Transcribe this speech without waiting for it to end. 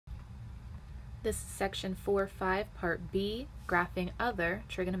This is section 4.5, part B, graphing other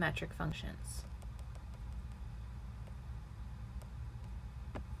trigonometric functions.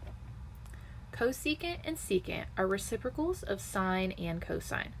 Cosecant and secant are reciprocals of sine and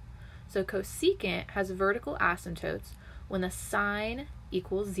cosine. So cosecant has vertical asymptotes when the sine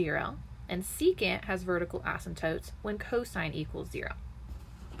equals 0, and secant has vertical asymptotes when cosine equals 0.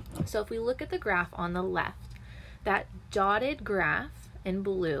 So if we look at the graph on the left, that dotted graph in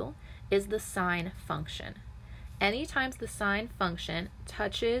blue is the sine function. Anytime the sine function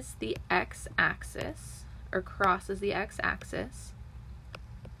touches the x-axis or crosses the x-axis,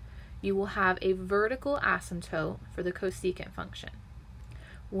 you will have a vertical asymptote for the cosecant function.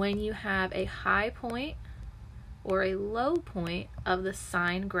 When you have a high point or a low point of the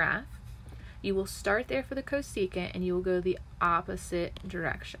sine graph, you will start there for the cosecant and you will go the opposite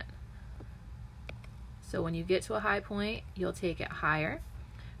direction. So when you get to a high point, you'll take it higher.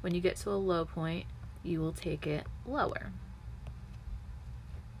 When you get to a low point, you will take it lower.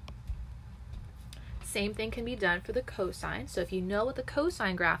 Same thing can be done for the cosine. So if you know what the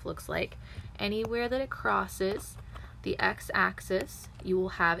cosine graph looks like, anywhere that it crosses the x-axis, you will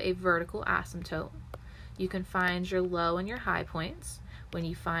have a vertical asymptote. You can find your low and your high points. When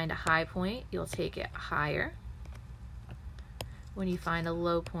you find a high point, you'll take it higher. When you find a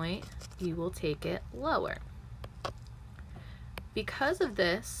low point, you will take it lower. Because of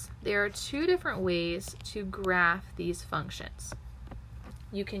this, there are two different ways to graph these functions.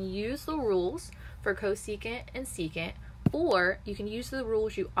 You can use the rules for cosecant and secant, or you can use the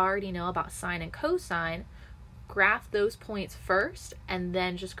rules you already know about sine and cosine, graph those points first, and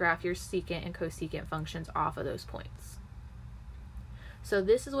then just graph your secant and cosecant functions off of those points. So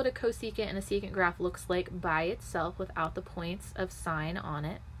this is what a cosecant and a secant graph looks like by itself without the points of sine on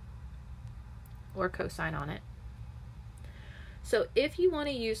it or cosine on it. So if you want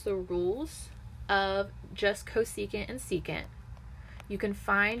to use the rules of just cosecant and secant, you can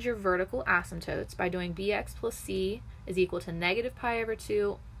find your vertical asymptotes by doing bx plus c is equal to negative pi over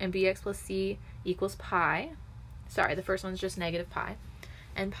 2 and bx plus c equals pi. Sorry, the first one's just negative pi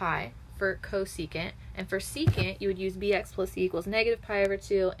and pi for cosecant. And for secant, you would use bx plus c equals negative pi over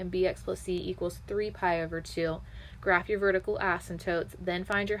 2 and bx plus c equals 3 pi over 2. Graph your vertical asymptotes, then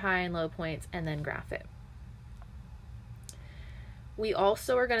find your high and low points, and then graph it. We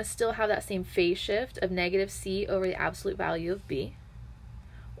also are going to still have that same phase shift of negative c over the absolute value of b.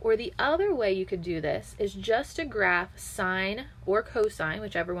 Or the other way you could do this is just to graph sine or cosine,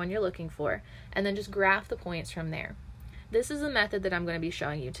 whichever one you're looking for, and then just graph the points from there. This is the method that I'm going to be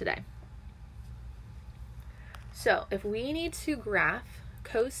showing you today. So if we need to graph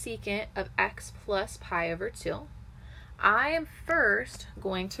cosecant of x plus pi over 2, I am first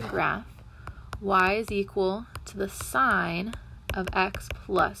going to graph y is equal to the sine of x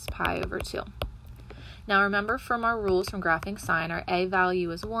plus pi over 2. Now remember from our rules from graphing sine, our a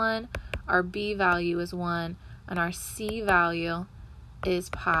value is 1, our b value is 1, and our c value is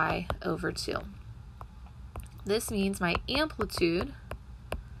pi over 2. This means my amplitude,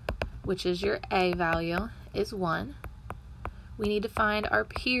 which is your a value, is 1. We need to find our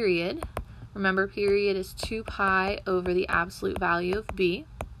period. Remember, period is 2 pi over the absolute value of b.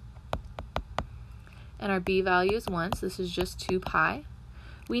 And our b value is 1, so this is just 2 pi.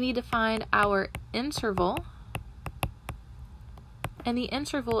 We need to find our interval, and the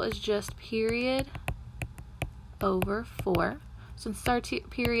interval is just period over 4. Since our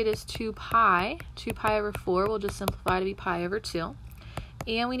period is 2 pi over 4 will just simplify to be pi over 2.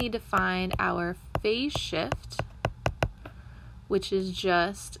 And we need to find our phase shift, which is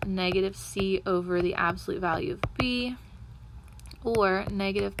just negative c over the absolute value of b, or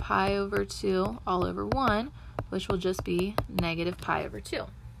negative pi over 2 all over 1, which will just be negative pi over 2.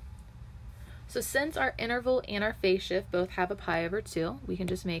 So since our interval and our phase shift both have a pi over 2, we can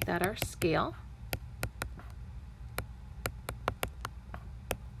just make that our scale.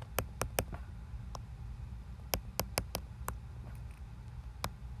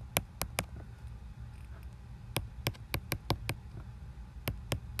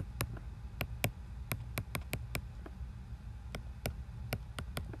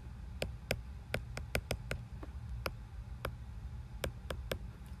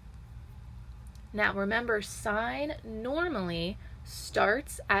 Now remember, sine normally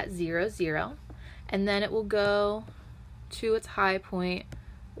starts at 0, 0, and then it will go to its high point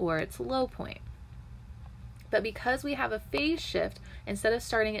or its low point. But because we have a phase shift, instead of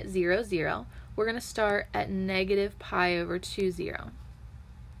starting at 0, 0, we're going to start at negative pi over 2, 0.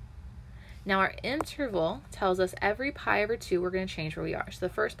 Now our interval tells us every pi over 2 we're going to change where we are. So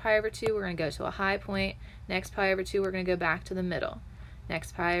the first pi over 2 we're going to go to a high point, next pi over 2 we're going to go back to the middle.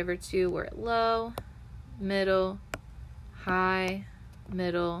 Next pi over 2, we're at low, middle, high,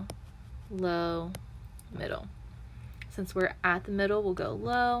 middle, low, middle. Since we're at the middle, we'll go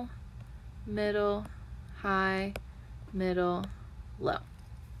low, middle, high, middle, low.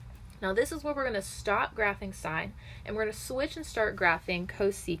 Now this is where we're going to stop graphing sine, and we're going to switch and start graphing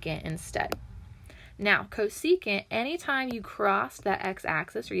cosecant instead. Now, cosecant, anytime you cross that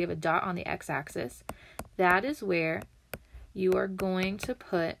x-axis or you have a dot on the x-axis, that is where you are going to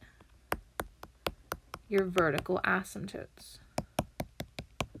put your vertical asymptotes.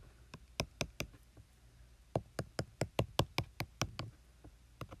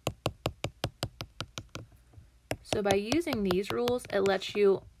 So by using these rules, it lets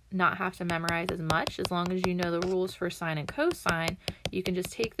you not have to memorize as much. As long as you know the rules for sine and cosine, you can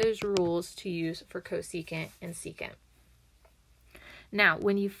just take those rules to use for cosecant and secant. Now,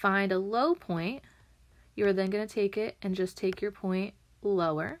 when you find a low point, you're then going to take it and just take your point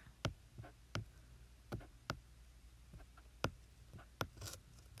lower.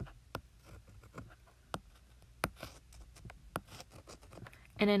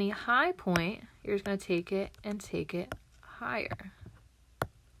 And any high point, you're just going to take it and take it higher.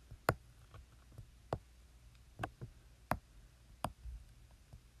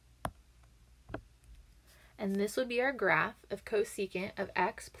 And this would be our graph of cosecant of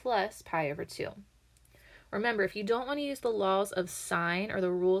x plus pi over 2. Remember, if you don't want to use the laws of sine or the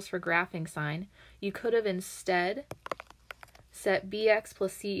rules for graphing sine, you could have instead set bx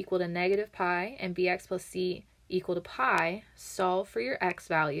plus c equal to negative pi and bx plus c equal to pi, solve for your x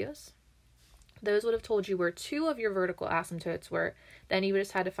values. Those would have told you where 2 of your vertical asymptotes were. Then you would have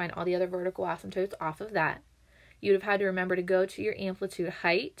just had to find all the other vertical asymptotes off of that. You would have had to remember to go to your amplitude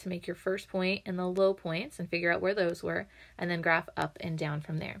height to make your first point and the low points and figure out where those were, and then graph up and down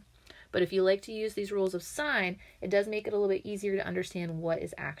from there. But if you like to use these rules of sine, it does make it a little bit easier to understand what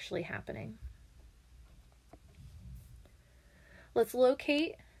is actually happening. Let's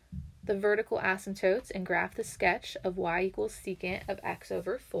locate the vertical asymptotes and graph the sketch of y equals secant of x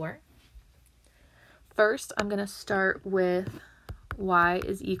over 4. First, I'm going to start with y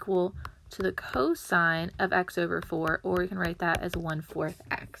is equal to the cosine of x over 4, or we can write that as 1/4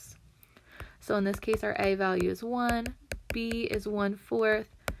 x. So in this case, our a value is 1, b is 1/4,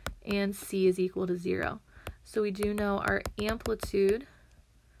 and c is equal to 0. So we do know our amplitude,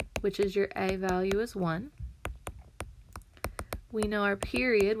 which is your a value, is 1. We know our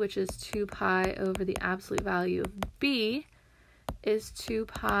period, which is 2 pi over the absolute value of b, is 2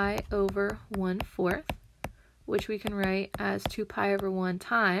 pi over 1/4, which we can write as 2 pi over 1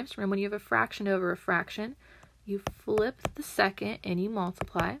 times. Remember, when you have a fraction over a fraction, you flip the second and you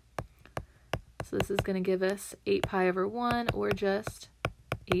multiply. So this is going to give us 8 pi over 1, or just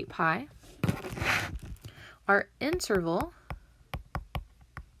 8 pi. Our interval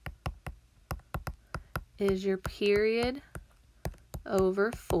is your period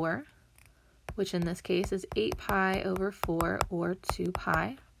over 4, which in this case is 8 pi over 4, or 2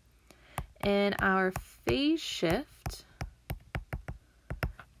 pi. And our phase shift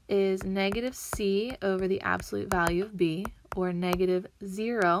is negative c over the absolute value of b, or negative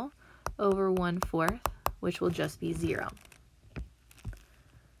 0 over 1/4, which will just be 0.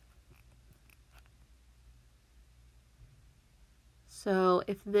 So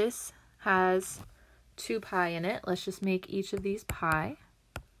if this has 2 pi in it, let's just make each of these pi.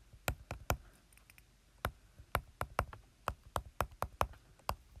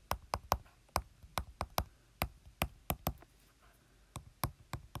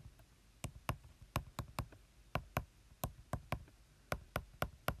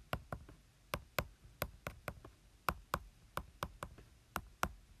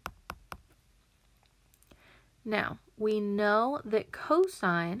 Now, we know that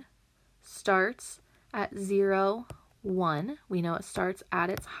cosine starts at 0, 1. We know it starts at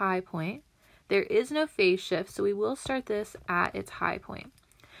its high point. There is no phase shift, so we will start this at its high point.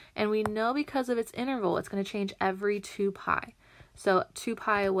 And we know because of its interval, it's going to change every 2 pi. So 2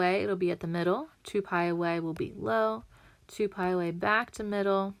 pi away, it'll be at the middle. 2 pi away will be low. 2 pi away back to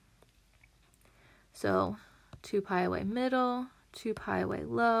middle. So 2 pi away middle, 2 pi away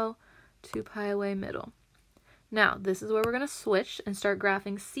low, 2 pi away middle. Now, this is where we're going to switch and start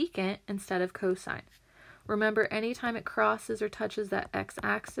graphing secant instead of cosine. Remember, anytime it crosses or touches that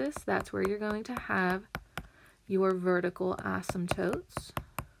x-axis, that's where you're going to have your vertical asymptotes.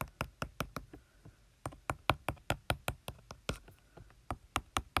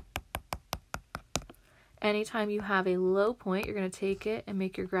 Anytime you have a low point, you're going to take it and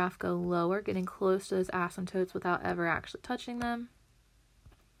make your graph go lower, getting close to those asymptotes without ever actually touching them.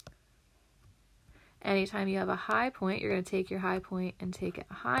 Anytime you have a high point, you're going to take your high point and take it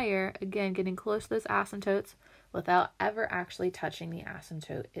higher, again, getting close to those asymptotes without ever actually touching the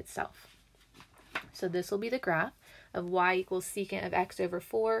asymptote itself. So this will be the graph of y equals secant of x over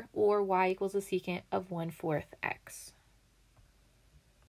 4, or y equals the secant of 1/4 x.